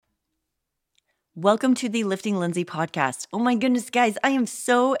Welcome to the Lifting Lindsay podcast. Oh my goodness, guys, I am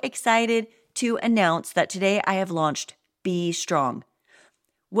so excited to announce that today I have launched BeStrong.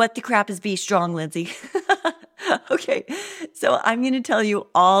 What the crap is BeStrong, Lindsay? Okay, so I'm going to tell you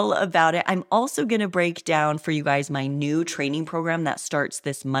all about it. I'm also going to break down for you guys my new training program that starts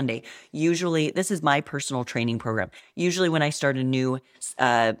this Monday. Usually, this is my personal training program. Usually, when I start a new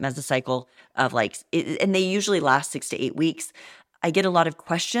mesocycle of and they usually last 6 to 8 weeks, I get a lot of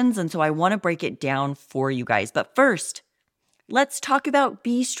questions, and so I want to break it down for you guys. But first, let's talk about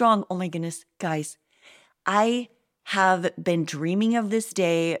BeStrong. Oh my goodness, guys, I have been dreaming of this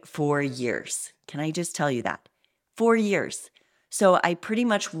day for years. Can I just tell you that? 4 years. So I pretty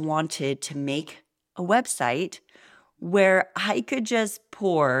much wanted to make a website where I could just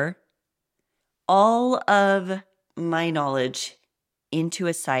pour all of my knowledge into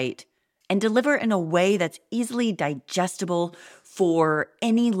a site and deliver in a way that's easily digestible for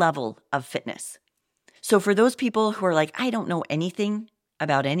any level of fitness. So for those people who are like, I don't know anything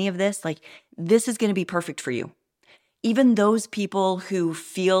about any of this, this is going to be perfect for you. Even those people who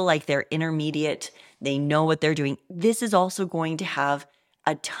feel like they're intermediate, they know what they're doing, this is also going to have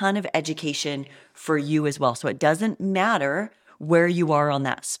a ton of education for you as well. So it doesn't matter where you are on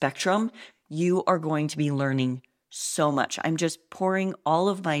that spectrum, you are going to be learning so much. I'm just pouring all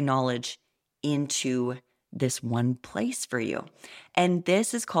of my knowledge into this one place for you. And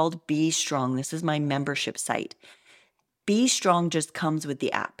this is called BeStrong. This is my membership site. BeStrong just comes with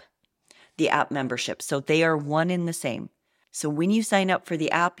the app membership. So they are one in the same. So when you sign up for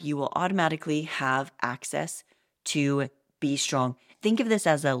the app, you will automatically have access to BeStrong. Think of this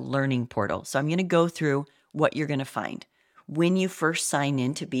as a learning portal. So I'm going to go through what you're going to find. When you first sign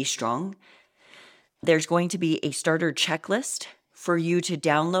in to BeStrong, there's going to be a starter checklist for you to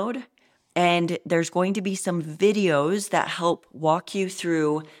download. And there's going to be some videos that help walk you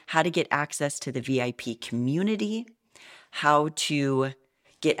through how to get access to the VIP community, how to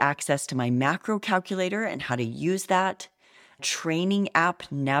get access to my macro calculator and how to use that, training app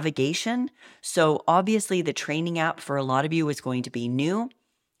navigation. So obviously the training app for a lot of you is going to be new.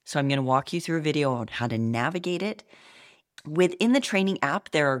 So I'm going to walk you through a video on how to navigate it. Within the training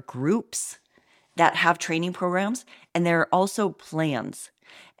app, there are groups that have training programs, and there are also plans.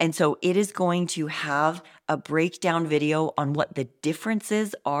 And so it is going to have a breakdown video on what the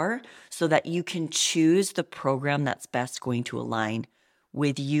differences are so that you can choose the program that's best going to align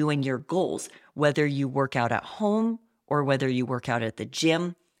with you and your goals, whether you work out at home or whether you work out at the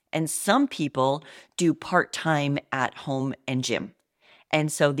gym. And some people do part-time at home and gym.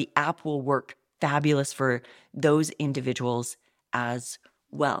 And so the app will work fabulous for those individuals as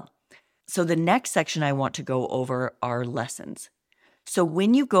well. So the next section I want to go over are lessons. So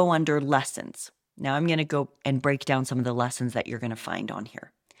when you go under lessons, now I'm going to go and break down some of the lessons that you're going to find on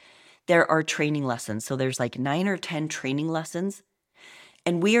here. There are training lessons. So there's 9 or 10 training lessons.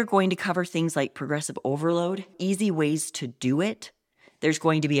 And we are going to cover things like progressive overload, easy ways to do it. There's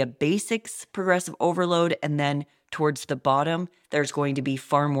going to be a basics progressive overload. And then towards the bottom, there's going to be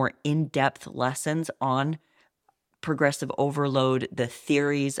far more in-depth lessons on progressive overload, the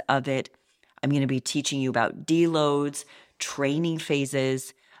theories of it. I'm going to be teaching you about deloads, training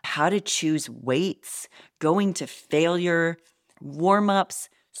phases, how to choose weights, going to failure, warm-ups,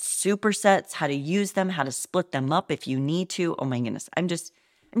 supersets, how to use them, how to split them up if you need to. Oh my goodness. I'm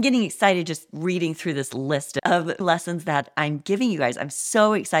getting excited just reading through this list of lessons that I'm giving you guys. I'm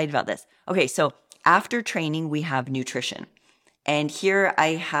so excited about this. Okay, so after training, we have nutrition. And here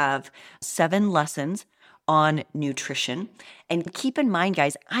I have 7 lessons on nutrition. And keep in mind,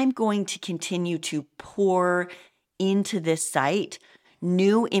 guys, I'm going to continue to pour into this site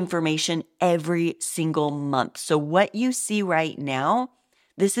new information every single month. So what you see right now,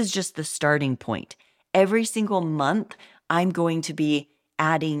 this is just the starting point. Every single month, I'm going to be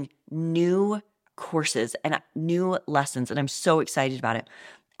adding new courses and new lessons, and I'm so excited about it.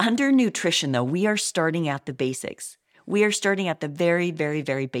 Under nutrition, though, we are starting at the basics. We are starting at the very, very,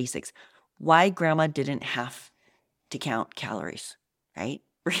 very basics. Why grandma didn't have to count calories, right?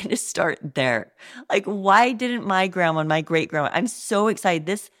 We're going to start there. Why didn't my grandma and my great grandma? I'm so excited.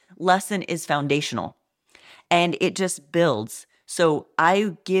 This lesson is foundational and it just builds. So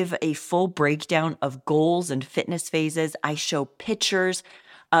I give a full breakdown of goals and fitness phases. I show pictures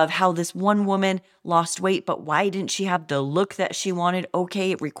of how this one woman lost weight, but why didn't she have the look that she wanted?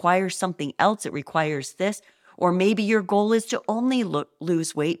 Okay, it requires something else. It requires this. Or maybe your goal is to only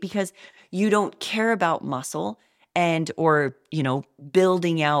lose weight because you don't care about muscle or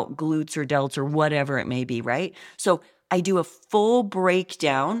building out glutes or delts or whatever it may be, right? So I do a full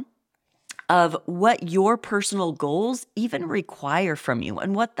breakdown of what your personal goals even require from you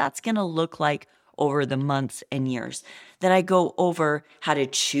and what that's going to look like over the months and years. Then I go over how to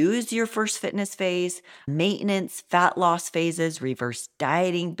choose your first fitness phase, maintenance, fat loss phases, reverse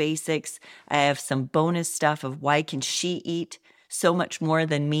dieting basics. I have some bonus stuff of why can she eat so much more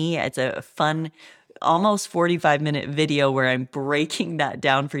than me. It's a fun, almost 45-minute video where I'm breaking that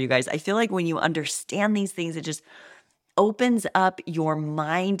down for you guys. I feel like when you understand these things, it just opens up your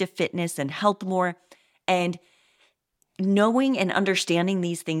mind to fitness and health more. And knowing and understanding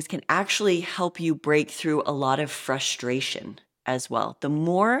these things can actually help you break through a lot of frustration as well. The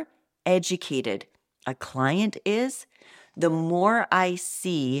more educated a client is, the more I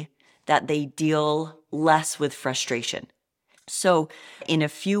see that they deal less with frustration. So in a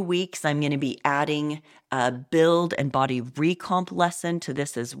few weeks, I'm going to be adding a build and body recomp lesson to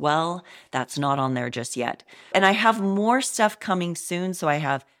this as well. That's not on there just yet. And I have more stuff coming soon. So I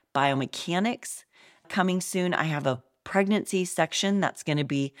have biomechanics coming soon. I have a pregnancy section that's going to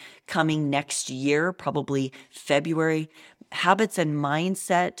be coming next year, probably February. Habits and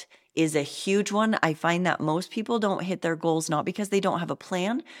mindset is a huge one. I find that most people don't hit their goals, not because they don't have a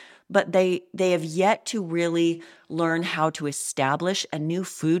plan, but they have yet to really learn how to establish a new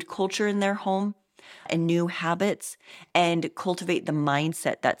food culture in their home and new habits and cultivate the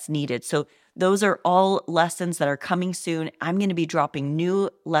mindset that's needed. So those are all lessons that are coming soon. I'm going to be dropping new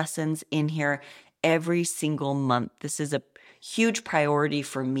lessons in here every single month. This is a huge priority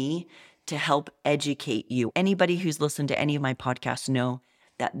for me to help educate you. Anybody who's listened to any of my podcasts know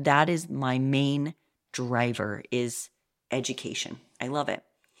that that is my main driver, is education. I love it.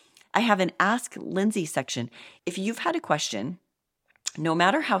 I have an Ask Lindsay section. If you've had a question, no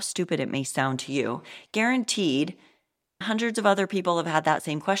matter how stupid it may sound to you, guaranteed hundreds of other people have had that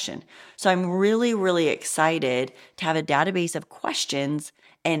same question. So I'm really, really excited to have a database of questions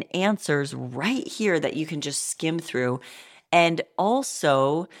and answers right here that you can just skim through. And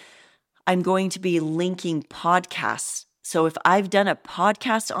also, I'm going to be linking podcasts. So if I've done a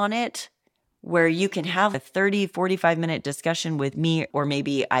podcast on it, where you can have a 30, 45-minute discussion with me, or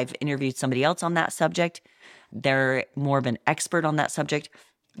maybe I've interviewed somebody else on that subject, they're more of an expert on that subject,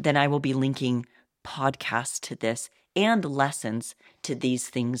 then I will be linking podcasts to this and lessons to these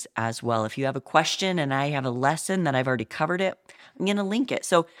things as well. If you have a question and I have a lesson that I've already covered it, I'm going to link it.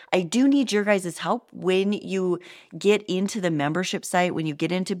 So I do need your guys' help when you get into the membership site, when you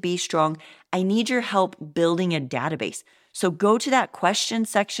get into BeStrong. I need your help building a database. So go to that question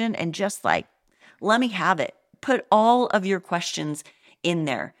section and just let me have it. Put all of your questions in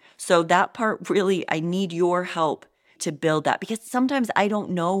there. So that part really, I need your help to build that, because sometimes I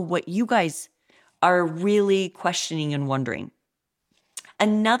don't know what you guys are really questioning and wondering.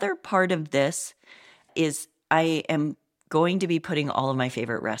 Another part of this is I am going to be putting all of my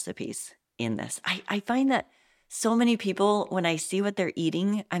favorite recipes in this. I find that so many people, when I see what they're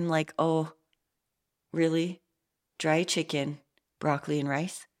eating, I'm like, oh, really? Dry chicken, broccoli, and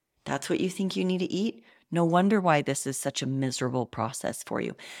rice? That's what you think you need to eat? No wonder why this is such a miserable process for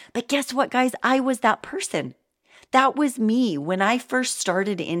you. But guess what, guys? I was that person. That was me. When I first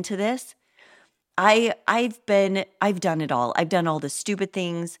started into this, I've done it all. I've done all the stupid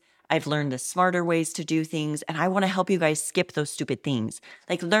things. I've learned the smarter ways to do things, and I want to help you guys skip those stupid things.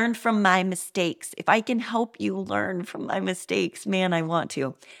 Like, learn from my mistakes. If I can help you learn from my mistakes, man, I want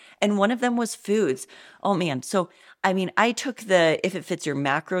to. And one of them was foods. Oh man. So, I mean, I took the if it fits your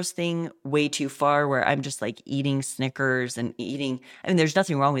macros thing way too far, where I'm just like eating Snickers and there's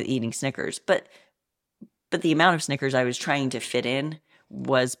nothing wrong with eating Snickers, but the amount of Snickers I was trying to fit in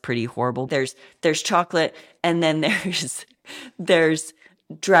was pretty horrible. There's chocolate, and then there's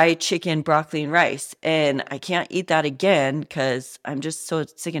dry chicken, broccoli, and rice. And I can't eat that again because I'm just so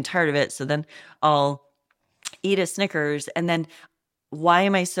sick and tired of it. So then I'll eat a Snickers. And then why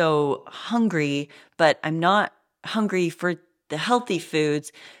am I so hungry? But I'm not hungry for the healthy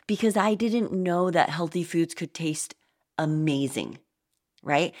foods, because I didn't know that healthy foods could taste amazing,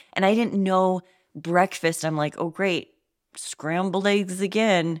 right? And I didn't know breakfast. I'm like, oh, great. Scrambled eggs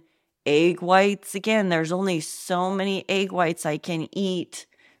again, egg whites again. There's only so many egg whites I can eat.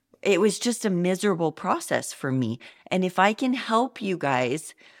 It was just a miserable process for me. And if I can help you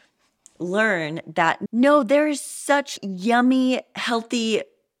guys learn that, no, there is such yummy, healthy,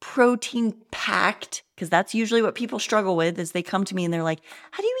 protein packed, because that's usually what people struggle with, is they come to me and they're like,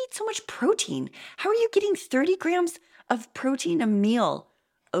 how do you eat so much protein? How are you getting 30 grams of protein a meal?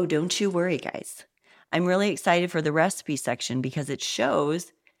 Oh, don't you worry, guys. I'm really excited for the recipe section, because it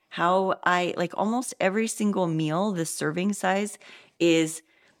shows how almost every single meal, the serving size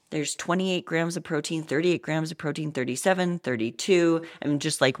there's 28 grams of protein, 38 grams of protein, 37, 32. I'm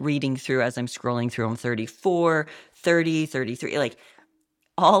just reading through as I'm scrolling through them, 34, 30, 33.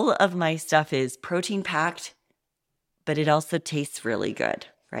 all of my stuff is protein packed, but it also tastes really good,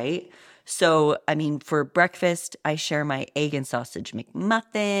 right? So, I mean, for breakfast, I share my egg and sausage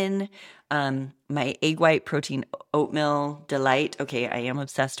McMuffin, my egg white protein oatmeal delight. Okay, I am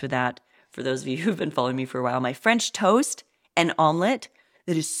obsessed with that. For those of you who've been following me for a while, my French toast and omelet.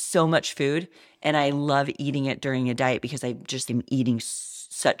 That is so much food, and I love eating it during a diet because I just am eating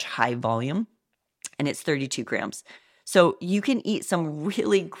such high volume, and it's 32 grams. So you can eat some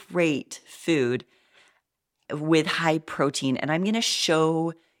really great food with high protein, and I'm going to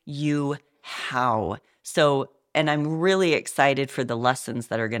show you how. So, and I'm really excited for the lessons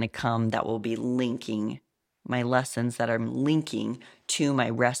that are going to come that will be linking my lessons that I'm linking to my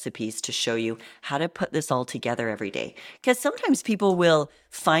recipes to show you how to put this all together every day. Because sometimes people will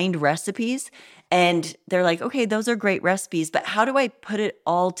find recipes and they're like, okay, those are great recipes, but how do I put it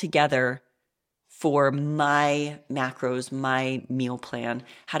all together for my macros, my meal plan?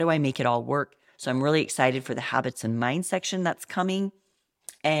 How do I make it all work? So I'm really excited for the habits and mind section that's coming.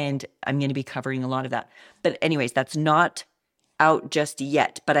 And I'm going to be covering a lot of that. But anyways, that's not out just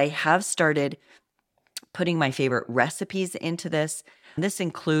yet. But I have started putting my favorite recipes into this. This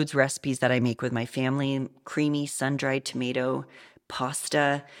includes recipes that I make with my family: creamy sun-dried tomato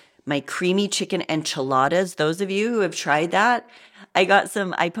pasta, my creamy chicken enchiladas. Those of you who have tried that,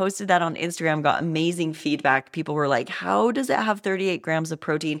 I posted that on Instagram, got amazing feedback. People were like, how does it have 38 grams of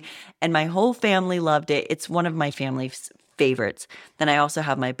protein? And my whole family loved it. It's one of my family's favorites. Then I also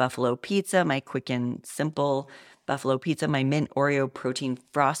have my buffalo pizza, my quick and simple buffalo pizza, my mint Oreo protein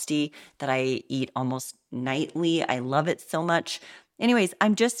frosty that I eat almost nightly. I love it so much. Anyways,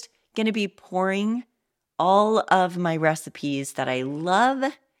 I'm just going to be pouring all of my recipes that I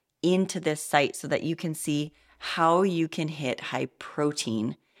love into this site so that you can see how you can hit high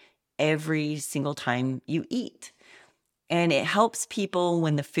protein every single time you eat. And it helps people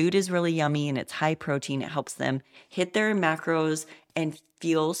when the food is really yummy and it's high protein. It helps them hit their macros and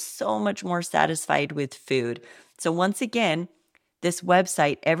feel so much more satisfied with food. So once again, this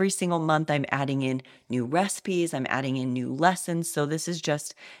website, every single month, I'm adding in new recipes. I'm adding in new lessons. So this is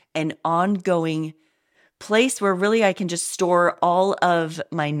just an ongoing place where really I can just store all of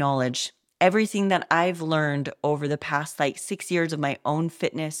my knowledge, everything that I've learned over the past 6 years of my own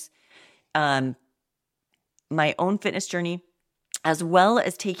fitness journey, as well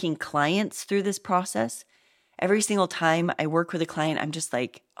as taking clients through this process. Every single time I work with a client, I'm just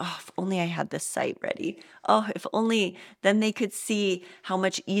like, oh, if only I had this site ready. Oh, if only, then they could see how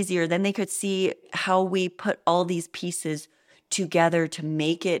much easier, then they could see how we put all these pieces together to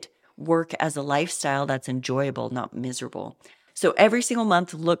make it work as a lifestyle that's enjoyable, not miserable. So every single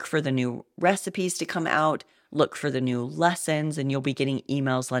month, look for the new recipes to come out, look for the new lessons, and you'll be getting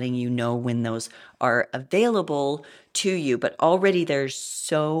emails letting you know when those are available to you. But already there's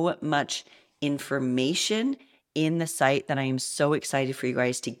so much information in the site that I am so excited for you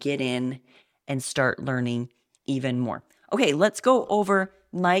guys to get in and start learning even more. Okay, let's go over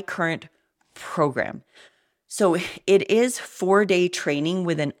my current program. So it is 4-day training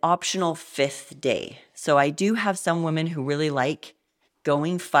with an optional 5th day. So I do have some women who really like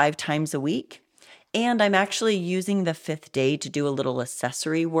going 5 times a week. And I'm actually using the 5th day to do a little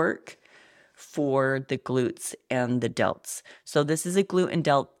accessory work for the glutes and the delts. So this is a glute and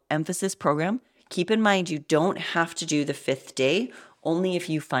delt emphasis program. Keep in mind, you don't have to do the 5th day, only if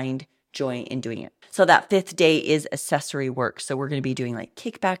you find joy in doing it. So that 5th day is accessory work. So we're going to be doing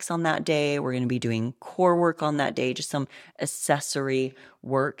kickbacks on that day. We're going to be doing core work on that day, just some accessory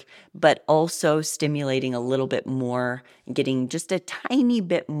work, but also stimulating a little bit more, getting just a tiny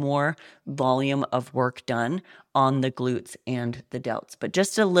bit more volume of work done on the glutes and the delts, but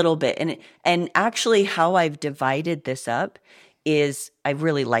just a little bit. And actually how I've divided this up is I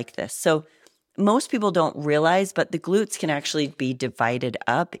really like this. So most people don't realize, but the glutes can actually be divided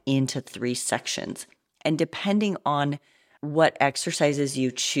up into 3 sections. And depending on what exercises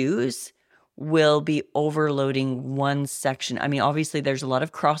you choose, will be overloading one section. I mean, obviously there's a lot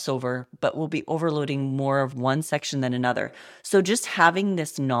of crossover, but we'll be overloading more of one section than another. So just having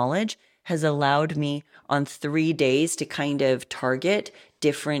this knowledge has allowed me on 3 days to kind of target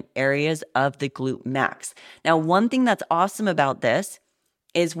different areas of the glute max. Now, one thing that's awesome about this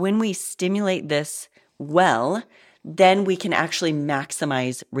is when we stimulate this well, then we can actually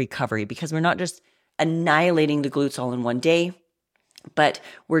maximize recovery because we're not just annihilating the glutes all in one day, but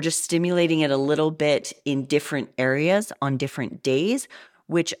we're just stimulating it a little bit in different areas on different days,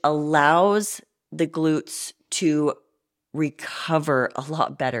 which allows the glutes to recover a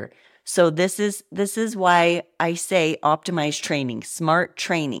lot better. So this is why I say optimized training, smart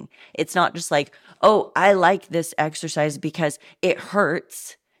training. It's not just oh, I like this exercise because it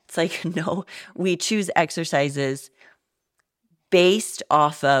hurts. It's like, no, we choose exercises based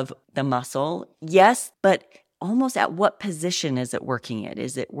off of the muscle. Yes, but almost at what position is it working at?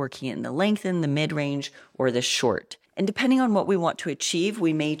 Is it working in the lengthen, the mid-range, or the short? And depending on what we want to achieve,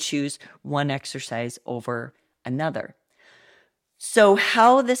 we may choose one exercise over another. So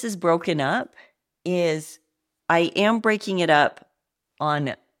how this is broken up is I am breaking it up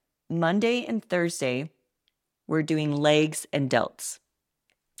on Monday and Thursday. We're doing legs and delts.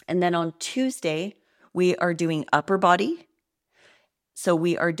 And then on Tuesday, we are doing upper body. So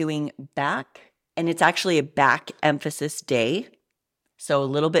we are doing back, and it's actually a back emphasis day. So a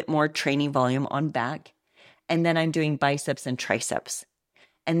little bit more training volume on back. And then I'm doing biceps and triceps.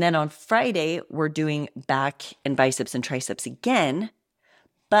 And then on Friday, we're doing back and biceps and triceps again,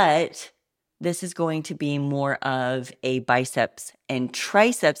 but this is going to be more of a biceps and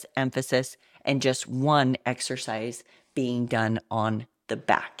triceps emphasis and just one exercise being done on the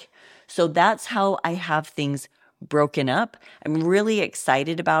back. So that's how I have things broken up. I'm really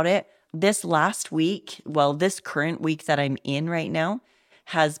excited about it. This last week, well, this current week that I'm in right now,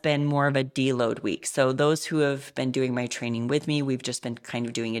 has been more of a deload week. So those who have been doing my training with me, we've just been kind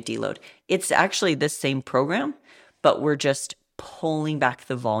of doing a deload. It's actually the same program, but we're just pulling back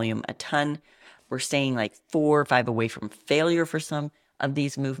the volume a ton. We're staying like 4 or 5 away from failure for some of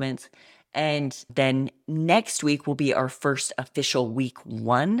these movements. And then next week will be our first official week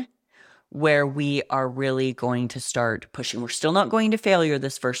 1, where we are really going to start pushing. We're still not going to failure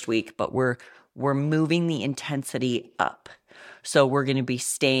this first week, but we're moving the intensity up. So we're going to be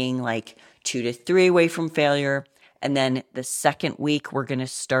staying like 2 to 3 away from failure. And then the second week, we're going to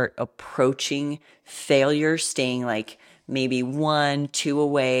start approaching failure, staying like maybe 1, 2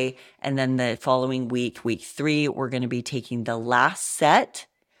 away. And then the following week, week 3, we're going to be taking the last set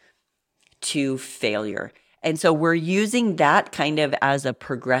to failure. And so we're using that kind of as a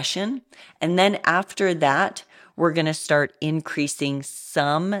progression. And then after that, we're going to start increasing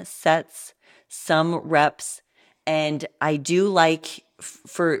some sets, some reps. And I do like,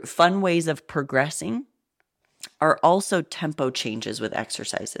 for fun ways of progressing, are also tempo changes with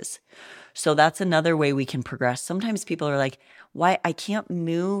exercises. So that's another way we can progress. Sometimes people are like, why I can't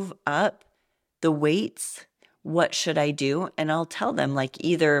move up the weights? What should I do? And I'll tell them, like,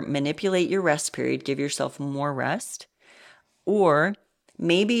 either manipulate your rest period, give yourself more rest, or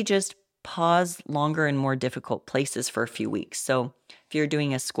maybe just pause longer in more difficult places for a few weeks. So if you're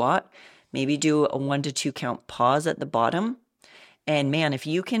doing a squat, maybe do a 1 to 2 count pause at the bottom. And man, if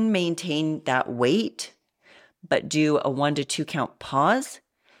you can maintain that weight, but do a 1 to 2 count pause,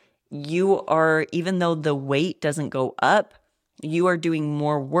 you are, even though the weight doesn't go up, you are doing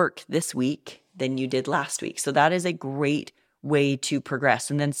more work this week than you did last week. So that is a great way to progress.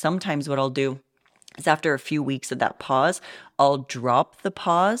 And then sometimes what I'll do is after a few weeks of that pause, I'll drop the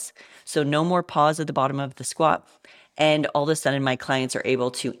pause. So no more pause at the bottom of the squat. And all of a sudden my clients are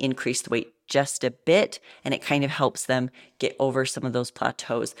able to increase the weight just a bit, and it kind of helps them get over some of those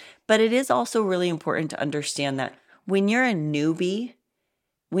plateaus. But it is also really important to understand that when you're a newbie,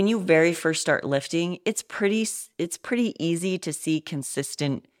 when you very first start lifting, it's pretty easy to see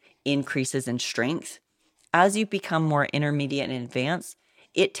consistent increases in strength. As you become more intermediate and advanced,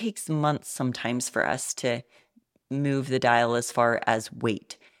 it takes months sometimes for us to move the dial as far as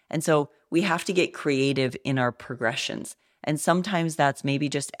weight. And so we have to get creative in our progressions. And sometimes that's maybe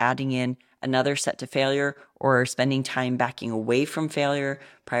just adding in another set to failure, or spending time backing away from failure,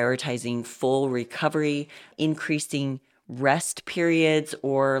 prioritizing full recovery, increasing rest periods,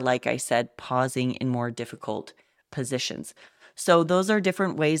 or like I said, pausing in more difficult positions. So those are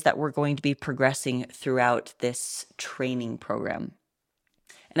different ways that we're going to be progressing throughout this training program.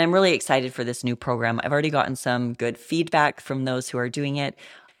 And I'm really excited for this new program. I've already gotten some good feedback from those who are doing it.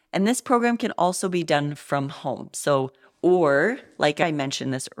 And this program can also be done from home. So, or like I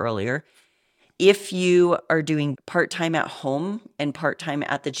mentioned this earlier, if you are doing part-time at home and part-time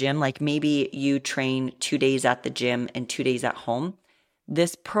at the gym, like maybe you train 2 days at the gym and 2 days at home,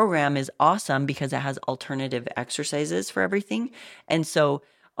 this program is awesome because it has alternative exercises for everything. And so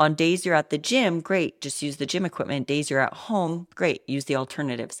on days you're at the gym, great, just use the gym equipment. Days you're at home, great, use the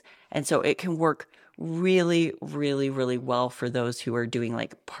alternatives. And so it can work really, really, really well for those who are doing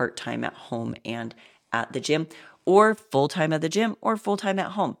like part-time at home and at the gym, or full-time at the gym or full-time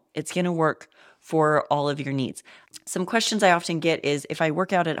at home. It's going to work for all of your needs. Some questions I often get is, if I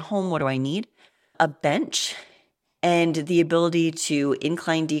work out at home, what do I need? A bench, and the ability to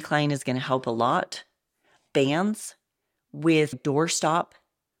incline, decline is going to help a lot. Bands with doorstop,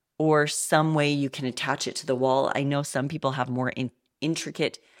 or some way you can attach it to the wall. I know some people have more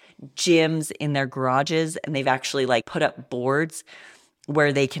intricate gyms in their garages, and they've actually like put up boards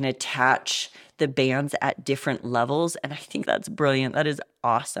where they can attach the bands at different levels. And I think that's brilliant. That is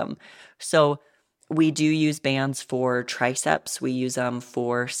awesome. So we do use bands for triceps. We use them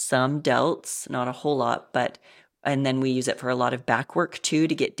for some delts, not a whole lot, and then we use it for a lot of back work too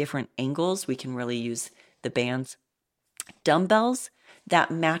to get different angles. We can really use the bands. Dumbbells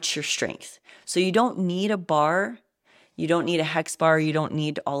that match your strength. So you don't need a bar, you don't need a hex bar, you don't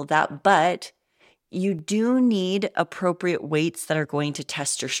need all of that, but you do need appropriate weights that are going to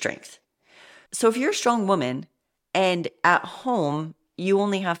test your strength. So if you're a strong woman and at home you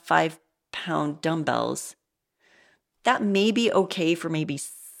only have 5-pound dumbbells, that may be okay for maybe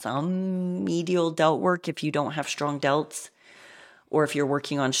some medial delt work if you don't have strong delts or if you're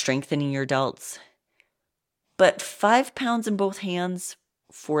working on strengthening your delts. But 5 pounds in both hands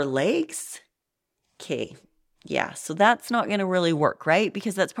for legs? Okay, yeah, so that's not going to really work, right?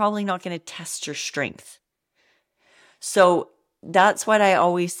 Because that's probably not going to test your strength. So that's what I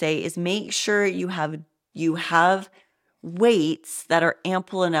always say is make sure you have weights that are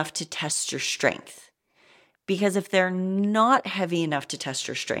ample enough to test your strength. Because if they're not heavy enough to test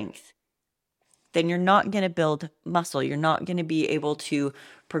your strength, then you're not going to build muscle. You're not going to be able to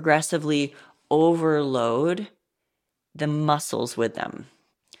progressively overload the muscles with them.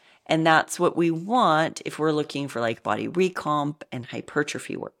 And that's what we want if we're looking for like body recomp and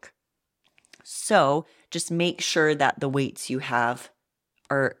hypertrophy work. So just make sure that the weights you have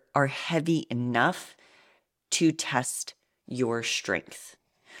are heavy enough to test your strength.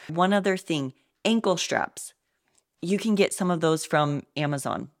 One other thing, ankle straps. You can get some of those from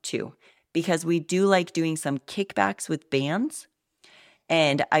Amazon too, because we do like doing some kickbacks with bands.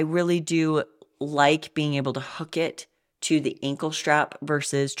 And I really do like being able to hook it to the ankle strap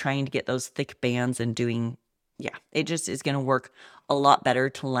versus trying to get those thick bands and doing, it just is going to work a lot better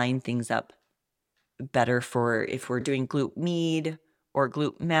to line things up better for if we're doing glute med or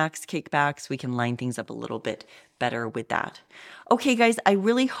glute max kickbacks, we can line things up a little bit better with that. Okay, guys, I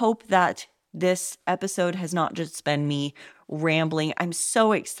really hope that this episode has not just been me rambling. I'm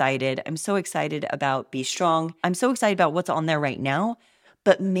so excited. I'm so excited about BeStrong. I'm so excited about what's on there right now.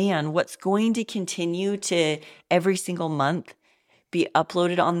 But man, what's going to continue to every single month be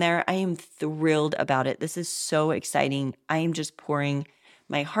uploaded on there, I am thrilled about it. This is so exciting. I am just pouring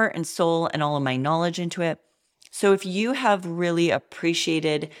my heart and soul and all of my knowledge into it. So if you have really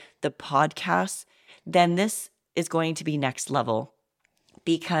appreciated the podcast, then this is going to be next level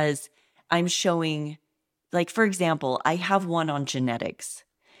because I'm showing, like, for example, I have one on genetics.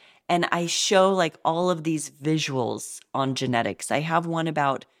 And I show like all of these visuals on genetics. I have one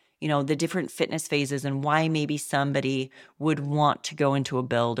about, the different fitness phases and why maybe somebody would want to go into a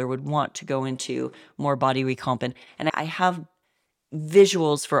build or would want to go into more body recomp. And I have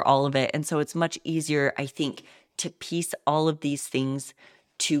visuals for all of it. And so it's much easier, I think, to piece all of these things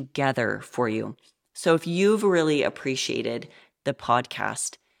together for you. So if you've really appreciated the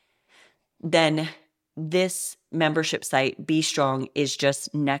podcast, then this membership site, BeStrong, is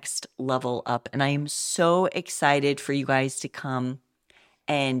just next level up. And I am so excited for you guys to come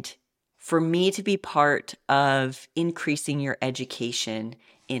and for me to be part of increasing your education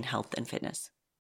in health and fitness.